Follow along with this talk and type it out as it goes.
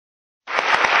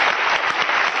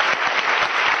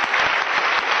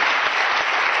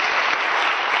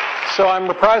So I'm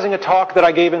reprising a talk that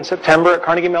I gave in September at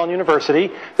Carnegie Mellon University.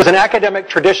 There's an academic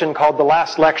tradition called the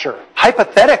last lecture.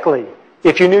 Hypothetically,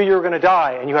 if you knew you were going to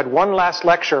die and you had one last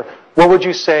lecture, what would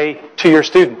you say to your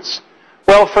students?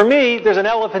 Well, for me, there's an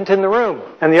elephant in the room.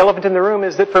 And the elephant in the room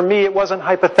is that for me, it wasn't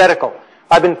hypothetical.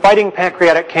 I've been fighting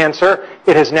pancreatic cancer.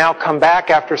 It has now come back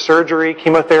after surgery,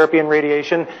 chemotherapy, and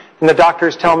radiation. And the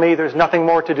doctors tell me there's nothing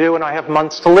more to do and I have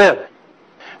months to live.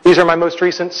 These are my most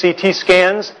recent CT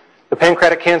scans. The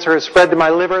pancreatic cancer has spread to my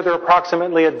liver. There are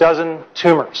approximately 12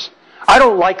 tumors. I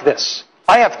don't like this.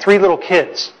 I have 3 little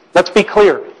kids. Let's be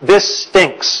clear. This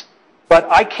stinks. But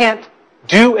I can't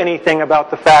do anything about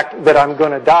the fact that I'm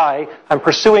going to die. I'm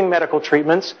pursuing medical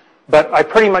treatments, but I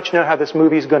pretty much know how this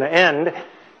movie's going to end.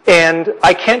 And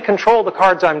I can't control the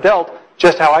cards I'm dealt,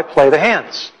 just how I play the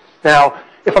hands. Now,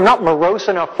 if I'm not morose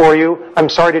enough for you, I'm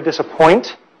sorry to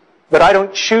disappoint, but I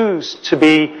don't choose to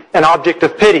be an object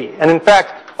of pity. And in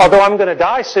fact, although I'm going to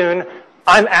die soon,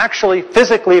 I'm actually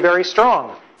physically very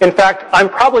strong. In fact, I'm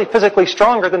probably physically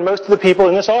stronger than most of the people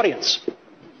in this audience.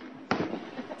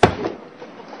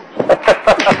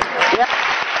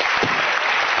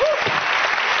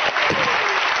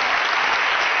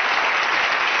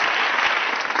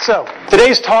 So,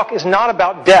 today's talk is not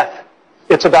about death.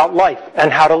 It's about life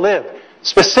and how to live.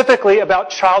 Specifically about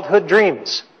childhood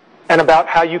dreams and about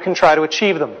how you can try to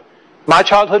achieve them. My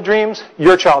childhood dreams,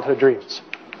 your childhood dreams.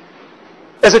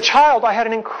 As a child, I had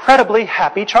an incredibly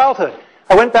happy childhood.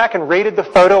 I went back and rated the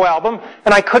photo album,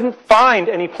 and I couldn't find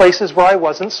any places where I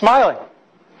wasn't smiling.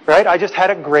 Right? I just had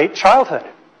a great childhood.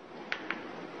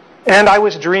 And I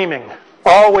was dreaming,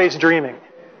 always dreaming.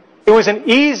 It was an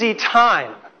easy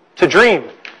time to dream.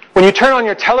 When you turn on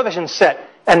your television set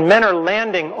and men are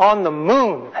landing on the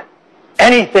moon,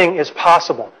 anything is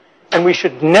possible. And we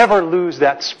should never lose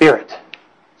that spirit.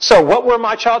 So what were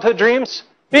my childhood dreams?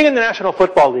 Being in the National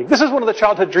Football League. This is one of the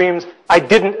childhood dreams I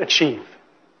didn't achieve.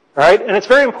 Right? And it's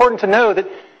very important to know that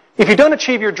if you don't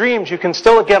achieve your dreams, you can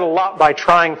still get a lot by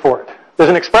trying for it. There's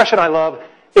an expression I love,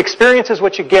 experience is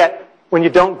what you get when you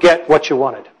don't get what you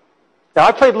wanted. Now,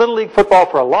 I played Little League football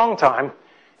for a long time,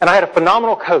 and I had a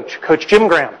phenomenal coach, Coach Jim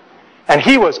Graham, and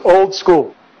he was old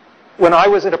school. When I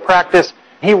was at a practice,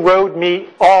 he rode me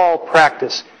all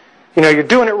practice. You know, you're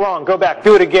doing it wrong, go back,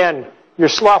 do it again. You're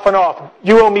sloughing off,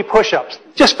 you owe me push-ups.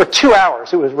 Just for 2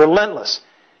 hours, it was relentless.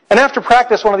 And after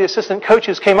practice, one of the assistant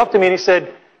coaches came up to me and he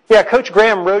said, yeah, Coach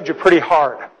Graham rode you pretty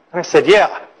hard. And I said,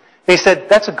 yeah. And he said,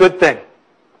 that's a good thing,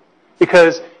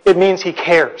 because it means he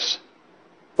cares.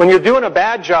 When you're doing a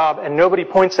bad job and nobody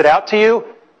points it out to you,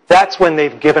 that's when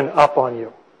they've given up on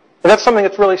you. And that's something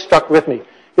that's really stuck with me,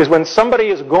 is when somebody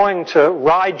is going to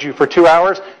ride you for 2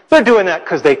 hours, they're doing that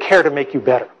because they care to make you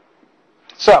better.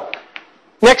 So,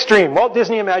 next dream, Walt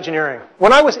Disney Imagineering.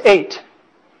 When I was 8,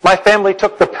 my family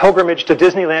took the pilgrimage to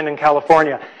Disneyland in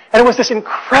California. And it was this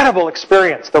incredible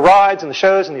experience, the rides and the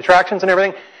shows and the attractions and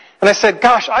everything. And I said,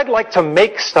 gosh, I'd like to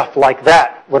make stuff like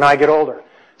that when I get older.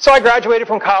 So I graduated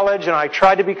from college and I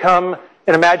tried to become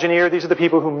an Imagineer. These are the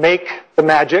people who make the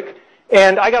magic.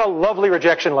 And I got a lovely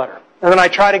rejection letter. And then I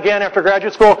tried again after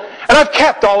graduate school. And I've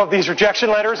kept all of these rejection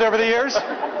letters over the years.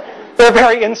 They're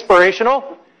very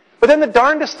inspirational. But then the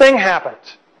darndest thing happened.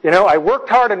 You know, I worked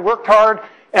hard,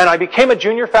 and I became a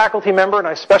junior faculty member, and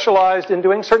I specialized in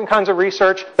doing certain kinds of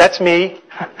research. That's me.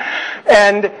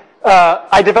 And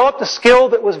I developed a skill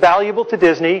that was valuable to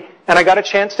Disney, and I got a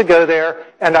chance to go there,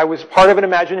 and I was part of an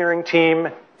Imagineering team,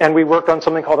 and we worked on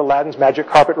something called Aladdin's Magic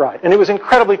Carpet Ride. And it was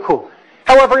incredibly cool.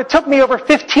 However, it took me over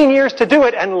 15 years to do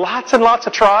it, and lots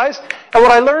of tries. And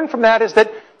what I learned from that is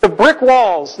that the brick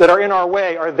walls that are in our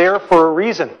way are there for a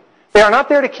reason. They are not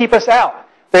there to keep us out.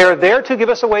 They are there to give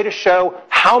us a way to show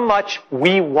how much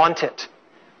we want it.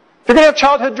 If you're going to have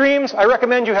childhood dreams, I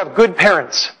recommend you have good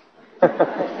parents.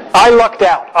 I lucked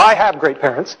out. I have great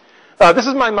parents. This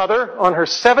is my mother on her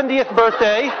 70th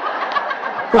birthday.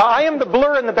 I am the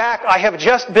blur in the back. I have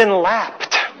just been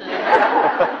lapped.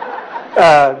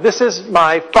 This is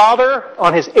my father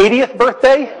on his 80th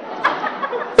birthday.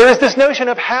 There is this notion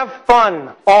of have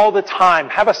fun all the time.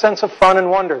 Have a sense of fun and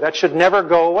wonder. That should never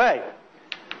go away.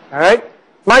 All right?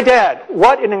 My dad,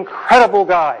 what an incredible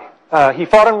guy. He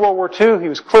fought in World War II. He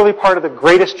was clearly part of the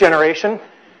greatest generation.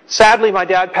 Sadly, my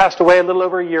dad passed away a little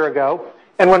over a year ago.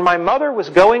 And when my mother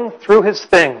was going through his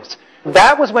things,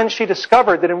 that was when she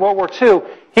discovered that in World War II,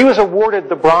 he was awarded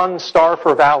the Bronze Star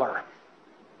for Valor.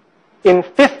 In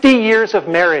 50 years of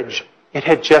marriage, it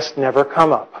had just never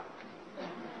come up.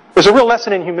 There's a real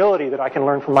lesson in humility that I can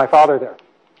learn from my father there.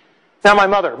 Now, my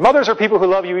mother. Mothers are people who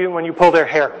love you even when you pull their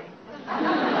hair.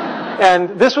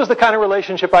 And this was the kind of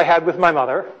relationship I had with my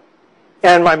mother.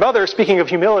 And my mother, speaking of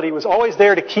humility, was always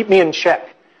there to keep me in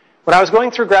check. When I was going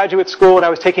through graduate school and I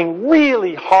was taking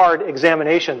really hard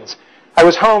examinations, I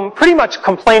was home pretty much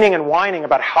complaining and whining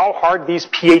about how hard these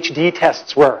PhD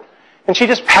tests were. And she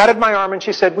just patted my arm and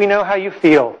she said, "We know how you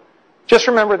feel. Just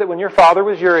remember that when your father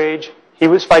was your age, he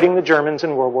was fighting the Germans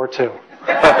in World War II."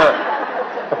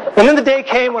 And then the day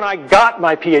came when I got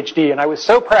my PhD, and I was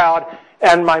so proud,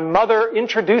 and my mother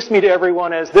introduced me to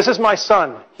everyone as, "This is my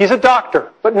son. He's a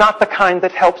doctor, but not the kind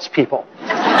that helps people."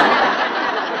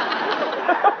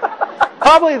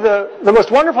 Probably the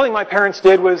most wonderful thing my parents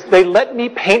did was they let me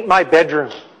paint my bedroom.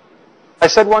 I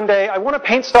said one day, "I want to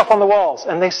paint stuff on the walls."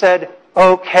 And they said,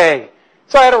 "Okay."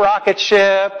 So I had a rocket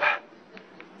ship,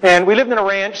 and we lived in a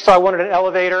ranch, so I wanted an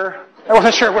elevator. I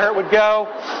wasn't sure where it would go.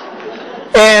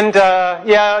 And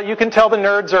yeah, you can tell the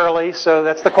nerds early, so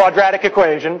that's the quadratic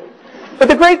equation. But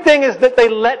the great thing is that they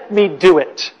let me do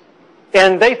it.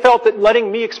 And they felt that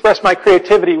letting me express my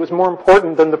creativity was more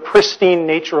important than the pristine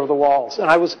nature of the walls. And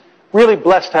I was really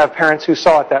blessed to have parents who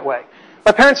saw it that way.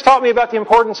 My parents taught me about the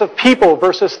importance of people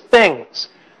versus things.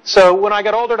 So when I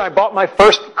got older and I bought my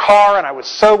first car and I was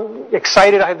so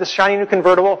excited, I had this shiny new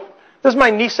convertible. This is my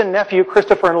niece and nephew,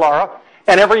 Christopher and Laura.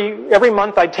 And every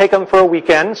month I'd take them for a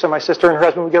weekend, so my sister and her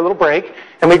husband would get a little break,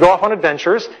 and we'd go off on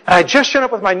adventures. And I'd just shown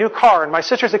up with my new car, and my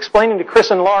sister's explaining to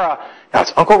Chris and Laura, "Now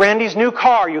it's Uncle Randy's new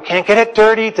car, you can't get it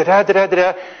dirty,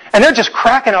 da-da-da-da-da." And they're just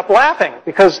cracking up laughing,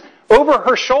 because over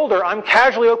her shoulder, I'm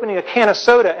casually opening a can of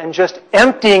soda and just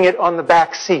emptying it on the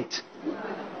back seat.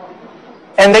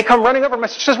 And they come running over, and my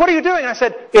sister says, "What are you doing?" And I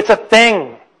said, "It's a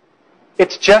thing.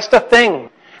 It's just a thing."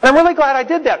 And I'm really glad I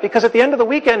did that, because at the end of the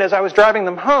weekend, as I was driving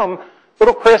them home,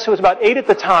 little Chris, who was about 8 at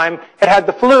the time, had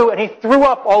the flu, and he threw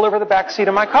up all over the back seat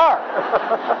of my car.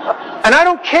 And I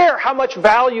don't care how much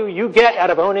value you get out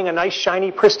of owning a nice,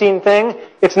 shiny, pristine thing.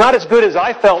 It's not as good as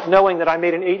I felt knowing that I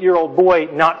made an 8-year-old boy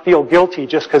not feel guilty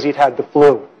just because he'd had the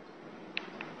flu.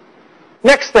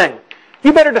 Next thing,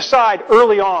 you better decide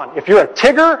early on if you're a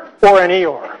Tigger or an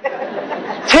Eeyore.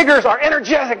 Tigers are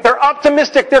energetic, they're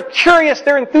optimistic, they're curious,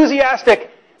 they're enthusiastic,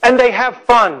 and they have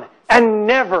fun. And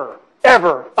never,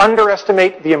 ever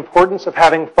underestimate the importance of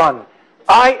having fun.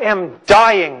 I am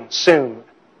dying soon,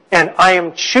 and I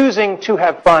am choosing to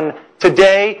have fun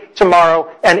today, tomorrow,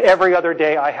 and every other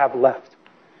day I have left.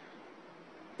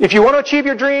 If you want to achieve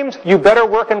your dreams, you better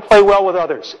work and play well with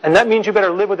others, and that means you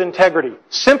better live with integrity.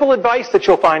 Simple advice that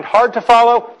you'll find hard to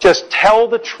follow, just tell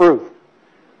the truth.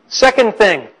 Second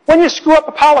thing, when you screw up,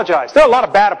 apologize. There are a lot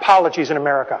of bad apologies in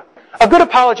America. A good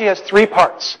apology has 3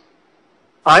 parts.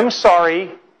 I'm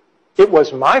sorry. It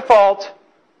was my fault.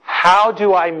 How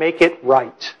do I make it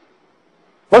right?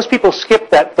 Most people skip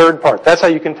that 3rd part. That's how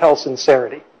you can tell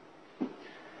sincerity.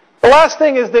 The last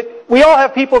thing is that we all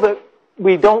have people that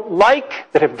we don't like,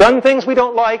 that have done things we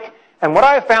don't like, and what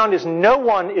I have found is no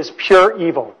one is pure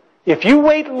evil. If you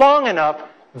wait long enough,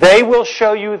 they will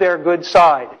show you their good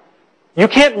side. You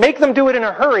can't make them do it in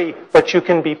a hurry, but you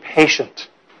can be patient.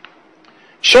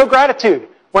 Show gratitude.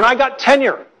 When I got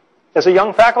tenure as a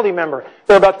young faculty member,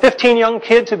 there were about 15 young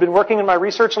kids who'd been working in my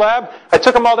research lab. I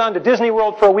took them all down to Disney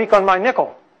World for a week on my nickel.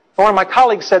 And one of my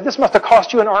colleagues said, "This must have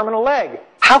cost you an arm and a leg.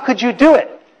 How could you do it?"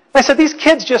 And I said, "These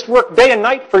kids just worked day and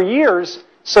night for years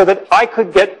so that I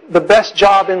could get the best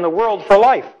job in the world for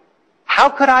life. How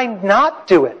could I not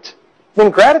do it?" I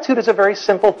mean, gratitude is a very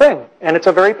simple thing, and it's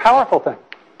a very powerful thing.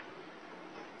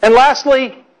 And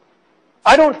lastly,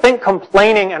 I don't think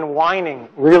complaining and whining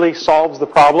really solves the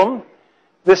problem.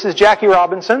 This is Jackie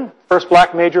Robinson, first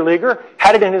black major leaguer,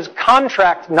 had it in his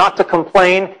contract not to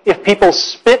complain if people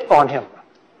spit on him.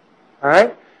 All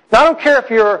right? Now, I don't care if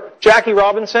you're Jackie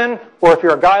Robinson or if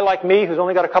you're a guy like me who's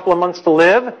only got a couple of months to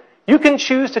live. You can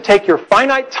choose to take your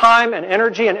finite time and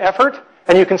energy and effort,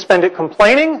 and you can spend it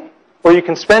complaining, or you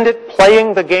can spend it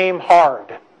playing the game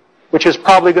hard, which is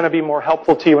probably going to be more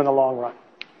helpful to you in the long run.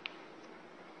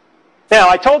 Now,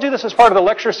 I told you this is part of the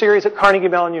lecture series at Carnegie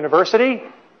Mellon University.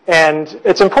 And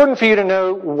it's important for you to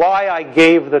know why I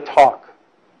gave the talk.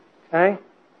 Okay?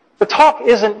 The talk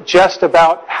isn't just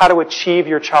about how to achieve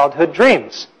your childhood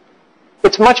dreams.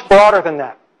 It's much broader than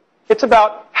that. It's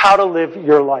about how to live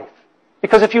your life.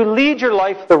 Because if you lead your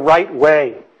life the right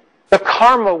way, the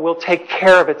karma will take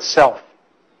care of itself.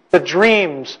 The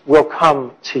dreams will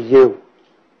come to you.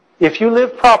 If you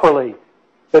live properly,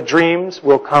 the dreams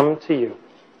will come to you.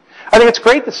 I think it's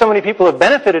great that so many people have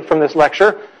benefited from this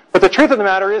lecture. But the truth of the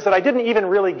matter is that I didn't even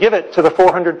really give it to the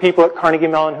 400 people at Carnegie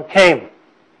Mellon who came.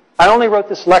 I only wrote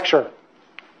this lecture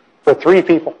for 3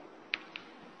 people.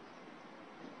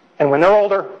 And when they're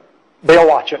older, they'll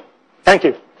watch it. Thank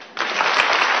you.